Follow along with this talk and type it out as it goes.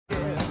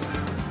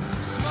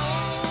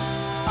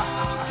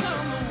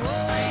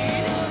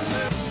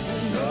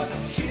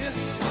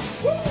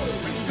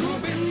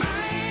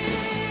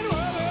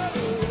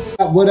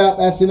What up,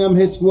 S&M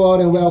Hit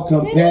Squad, and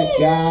welcome back,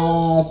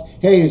 guys.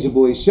 Hey, it's your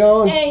boy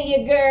Sean. Hey,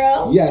 your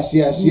girl. Yes.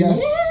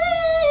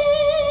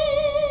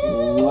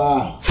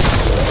 Wow.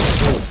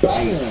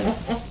 Bam.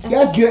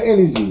 That's good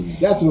energy.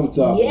 That's what I'm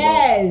talking about.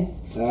 Yes.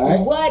 All right.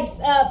 What's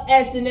up,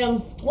 S&M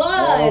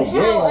Squad?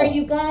 How are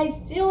you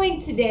guys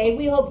doing today?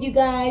 We hope you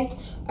guys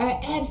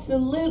are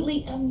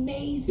absolutely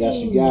amazing. Yes,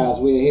 you guys.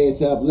 We're here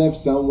to uplift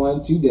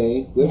someone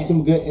today with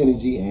some good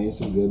energy and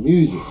some good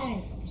music.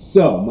 Yes.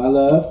 So, my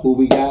love, who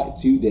we got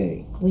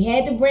today? We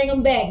had to bring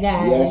them back,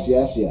 guys.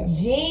 Yes.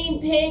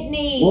 Gene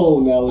Pitney. Whoa,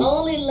 Nelly.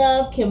 Only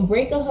love can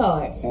break a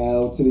heart.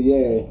 Hell to the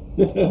yeah.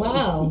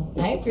 Wow,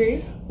 I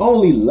agree.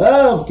 Only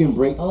love can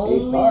break a heart. Only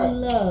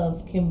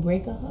love can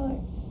break a heart.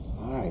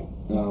 All right.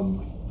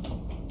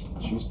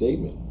 True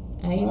statement.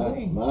 I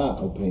agree. My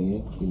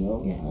opinion,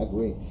 Yes. I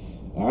agree.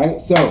 All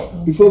right, so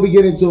before we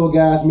get into it,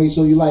 guys, make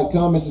sure you like,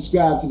 comment,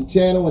 subscribe to the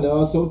channel, and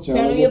also turn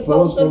on your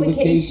post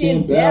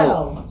notification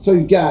bell so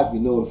you guys be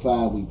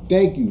notified. We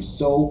thank you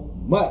so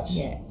much.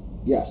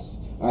 Yes.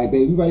 All right,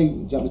 baby, we ready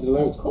to jump into the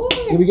lyrics? Of course.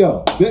 Here we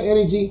go. Good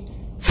energy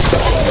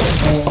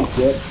and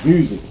good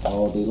music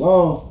all day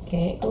long.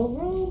 Can't go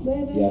wrong,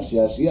 baby. Yes.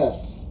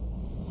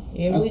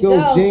 Here Let's we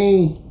go,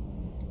 Gene.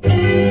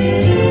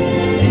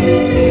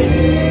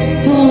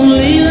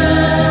 Only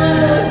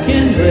love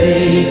can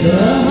break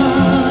a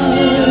heart.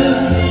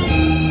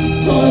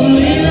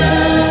 Only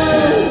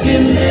love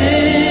can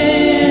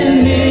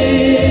mend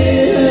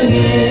it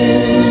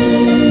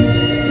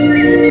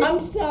again. I'm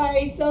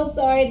sorry, so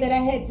sorry that I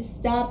had to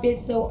stop it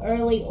so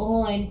early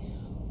on,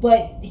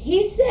 but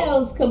he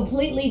sounds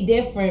completely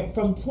different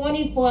from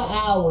 24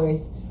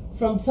 Hours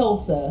from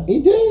Tulsa. He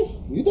did?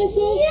 You think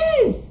so?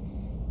 Yes.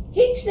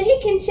 He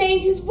can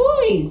change his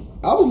voice.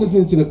 I was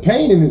listening to the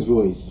pain in his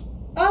voice.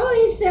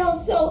 Oh,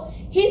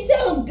 he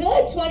sounds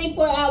good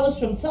 24 Hours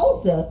from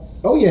Tulsa.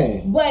 Oh,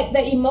 yeah. But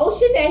the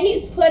emotion that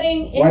he's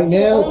putting into Right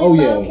now?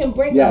 Only Love Yeah. Can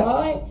Break a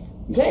Heart.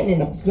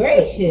 Goodness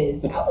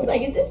gracious. I was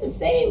like, is this the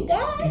same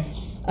guy?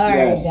 All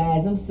right,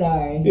 guys, I'm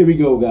sorry. Here we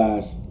go,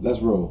 guys. Let's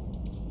roll.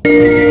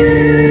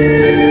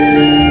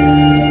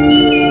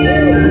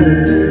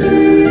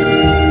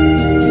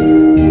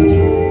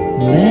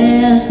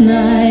 Last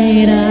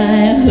night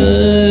I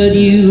heard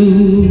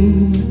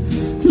you,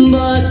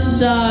 but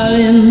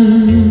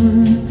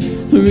darling,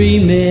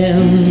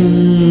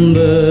 remember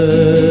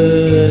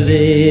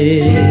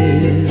this.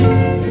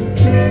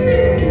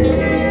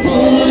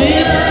 Only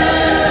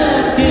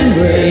love can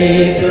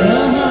break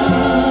a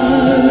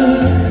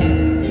heart.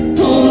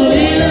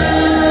 Only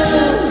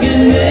love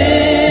can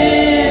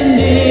mend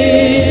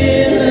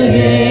it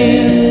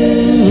again.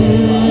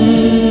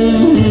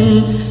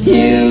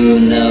 You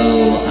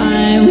know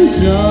I'm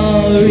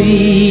sorry.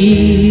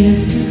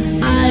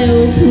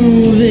 I'll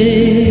prove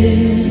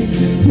it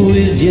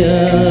with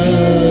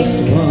just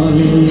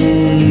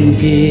one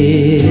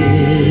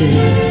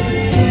kiss.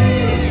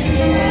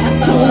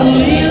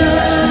 Only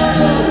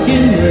love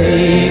can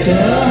break a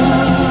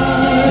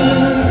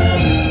heart.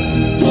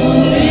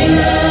 Only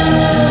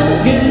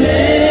love can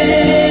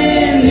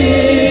mend it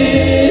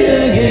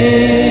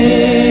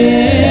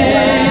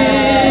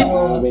again.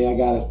 Oh, man, I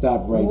gotta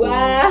stop right there.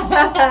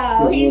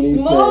 Wow, he's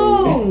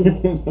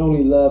smooth.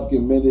 Only love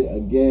can mend it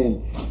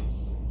again.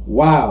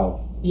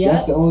 Wow. Yep.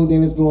 That's the only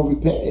thing that's going to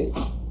repair it.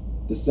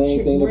 The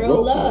same thing that Real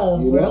broke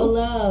love, it, real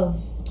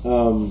love.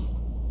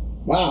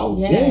 Wow,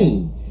 Yeah.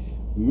 Gene.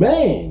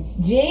 Man.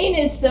 Gene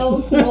is so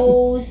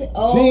smooth.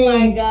 Oh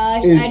Gene my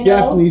gosh. is I know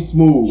definitely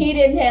smooth. he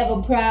didn't have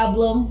a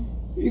problem.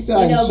 He said,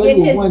 I can show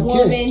getting you his one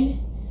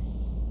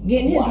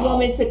getting his Wow.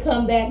 woman to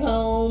come back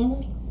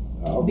home.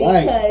 All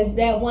right. Because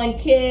that one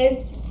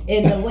kiss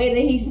and the way that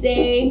he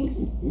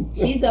sings,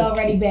 she's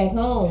already back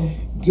home.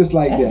 Just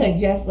like that.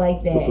 Just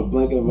like that. With a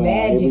blink of an eye.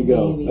 Magic, Here we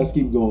go. baby. Let's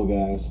keep going,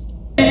 guys.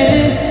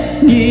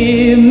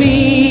 Give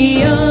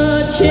me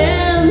a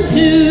chance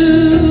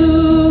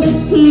to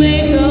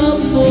make up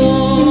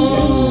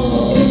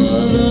for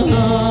the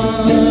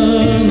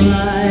harm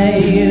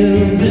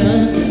I've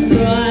done.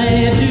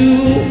 Try to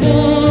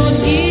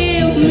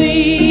forgive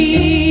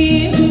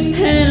me,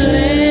 and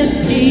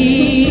let's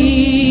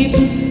keep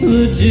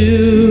the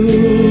two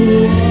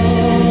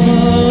of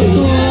us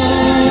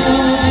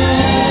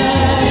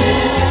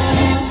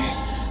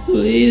one.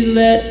 Please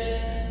let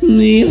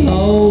me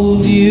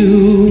hold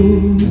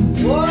you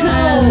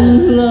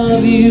and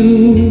love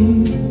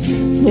you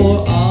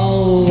for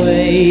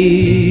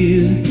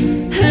always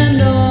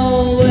and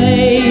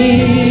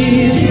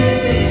always.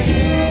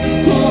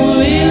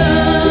 Only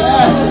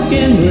love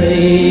can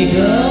break a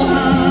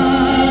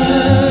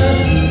heart.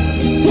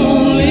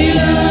 Only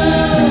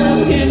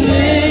love can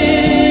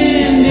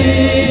mend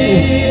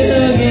it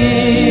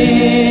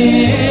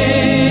again.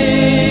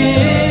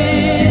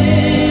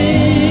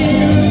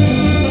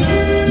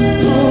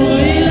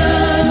 Only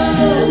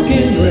love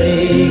can break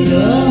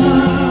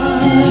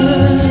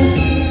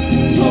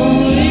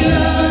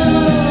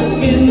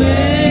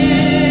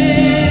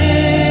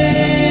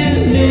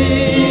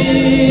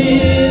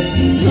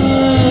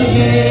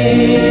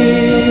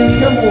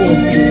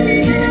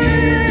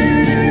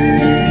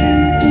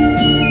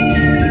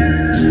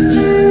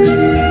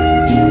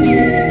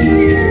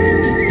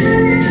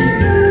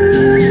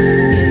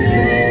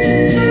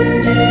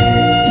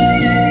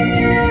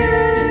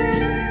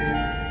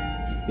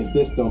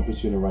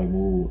right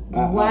mood.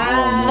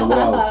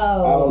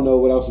 Wow. I don't know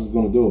what else is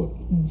gonna do it.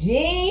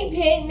 Gene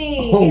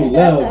Pitney. Only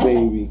love,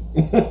 baby.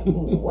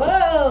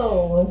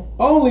 Whoa.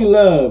 Only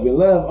love and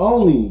love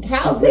only.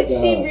 How could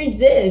she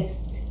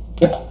resist?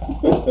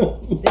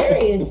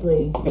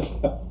 Seriously.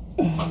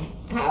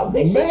 How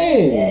could she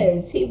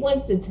resist? He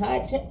wants to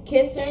touch her,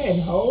 kiss her,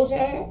 and hold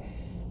her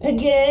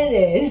again.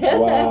 And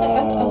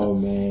wow,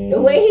 man.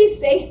 The way he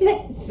sang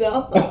that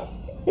song.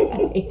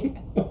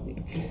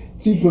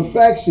 To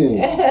perfection.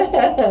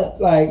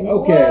 Like,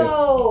 okay.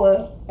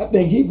 Whoa. I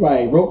think he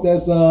probably wrote that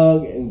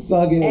song and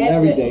sung it and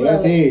everything.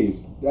 That's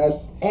his.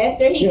 That's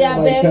after he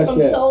got back from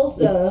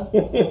Tulsa.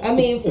 I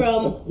mean,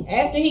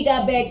 after he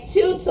got back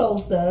to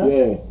Tulsa.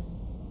 Yeah.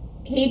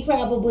 He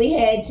probably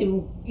had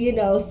to,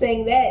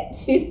 sing that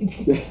to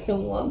the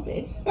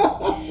woman.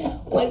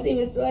 Once he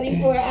was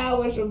 24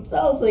 hours from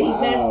Tulsa, he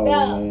messed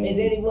up, man. And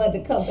then he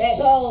wanted to come back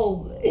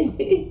home.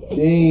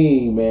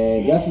 Gene,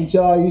 man, that's what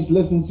y'all used to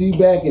listen to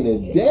back in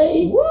the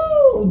day.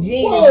 Woo!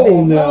 Gene Whoa, is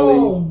back Nelly.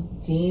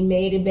 home. Gene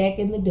made it back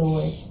in the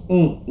doors.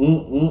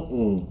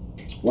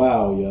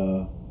 Wow,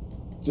 y'all.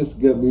 Just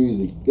good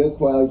music, good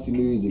quality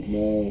music,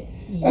 man.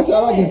 That's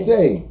all I can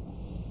say.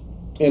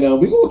 And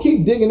we're going to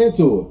keep digging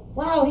into it.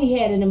 Wow, he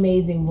had an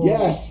amazing voice.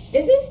 Yes.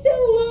 Is he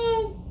still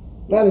alive?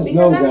 Let us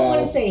know, guys. Because I don't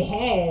want to say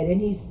had, and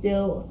he's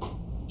still,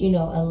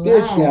 alive.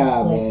 This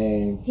guy,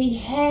 man. He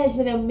has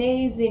an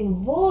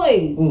amazing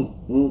voice.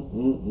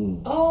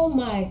 Oh,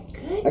 my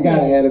goodness. I got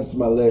to add him to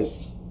my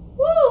list.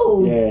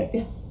 Woo.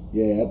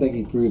 Yeah, I think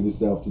he proved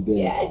himself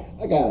today. Yes.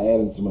 I got to add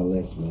him to my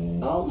list,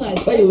 man. Oh, my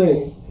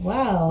playlist. Goodness.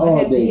 Wow. All I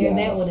have to day, hear guys.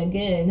 that one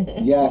again.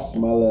 Yes,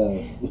 my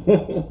love.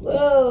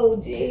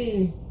 Whoa,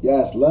 gee.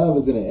 Yes, love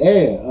is in the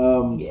air.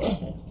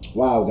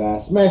 Wow,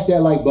 guys. Smash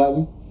that like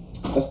button.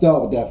 Let's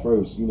start with that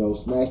first.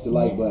 Smash the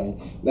like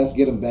button. Let's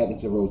get them back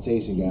into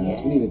rotation, guys.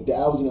 Yes. We need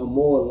 1,000 or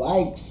more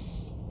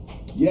likes.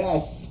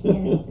 Yes.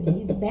 Yes, and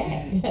he's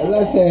back. And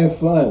let's have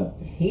fun.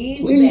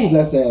 Please, back.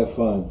 let's have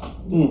fun.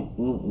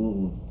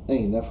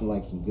 Ain't nothing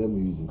like some good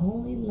music.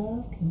 Only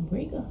love can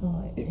break a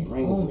heart. It and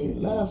brings only the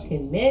good love energy.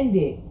 can mend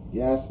it.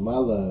 Yes, my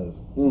love.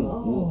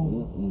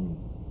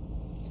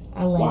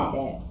 I like Wow.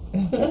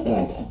 that. That's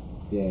nice.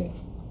 Yeah.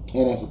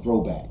 And that's a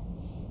throwback.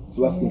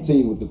 So let's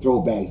continue with the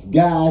throwbacks.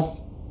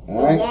 Guys.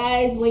 So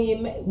guys,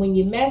 when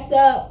you mess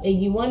up and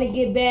you want to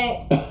get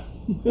back,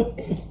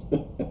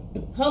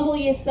 humble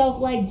yourself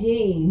like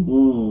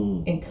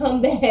Gene and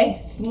come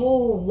back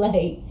smooth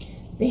like,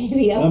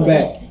 baby, I'm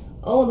back.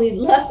 Only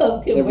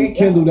love can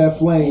rekindle that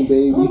flame,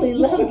 baby. Only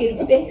love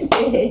can fix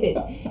it.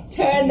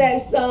 Turn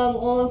that song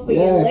on for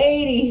your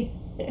lady.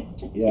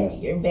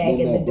 Yes. You're back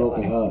in the door.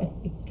 Broken heart.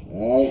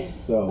 All right.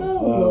 So.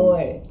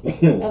 Lord.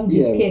 I'm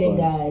just kidding,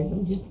 guys.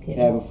 I'm just kidding.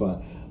 Having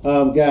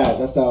fun. Guys,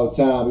 that's our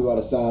time. We about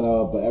to sign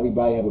off. But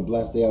everybody have a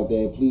blessed day out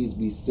there. Please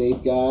be safe,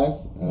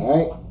 guys. All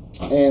right.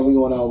 And we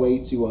on our way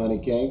to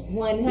 100K.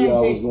 100,000 we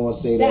always going to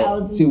say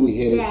that till we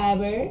hit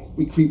it.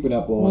 We creeping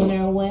up on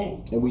our way.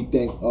 And we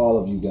thank all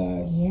of you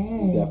guys. Yes.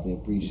 We definitely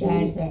appreciate it.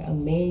 You guys are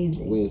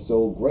amazing. We're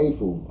so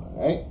grateful.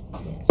 All right.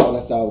 Yes. So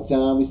that's our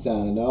time. We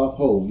signing off.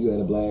 Hope you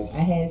had a blast. I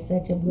had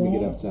such a blast.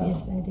 Get up top.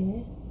 Yes, I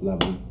did.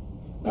 Lovely.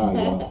 All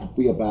right, y'all.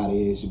 We about it.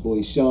 It's your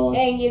boy Sean.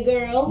 And your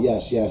girl.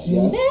 Yes.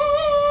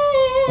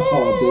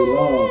 All day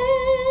long.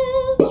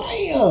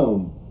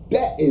 Bam!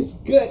 That is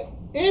good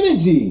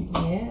energy.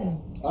 Yeah.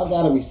 I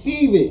gotta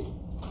receive it.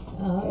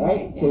 All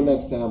right. Till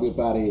next time, we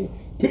about here.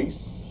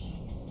 Peace.